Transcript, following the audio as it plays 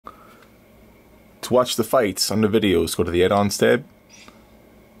To watch the fights on the videos, go to the add-ons tab.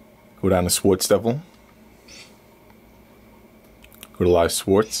 Go down to Sports Devil. Go to Live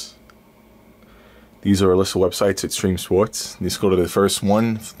Sports. These are a list of websites that stream sports. Just go to the first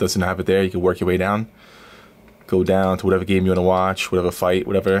one. If it doesn't have it there, you can work your way down. Go down to whatever game you want to watch, whatever fight,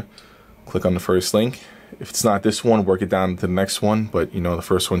 whatever. Click on the first link. If it's not this one, work it down to the next one. But you know, the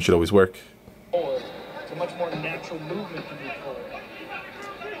first one should always work. It's a much more natural movement to move forward.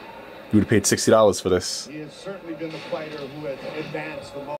 You would have paid $60 for this. He has certainly been the fighter who has advanced the most.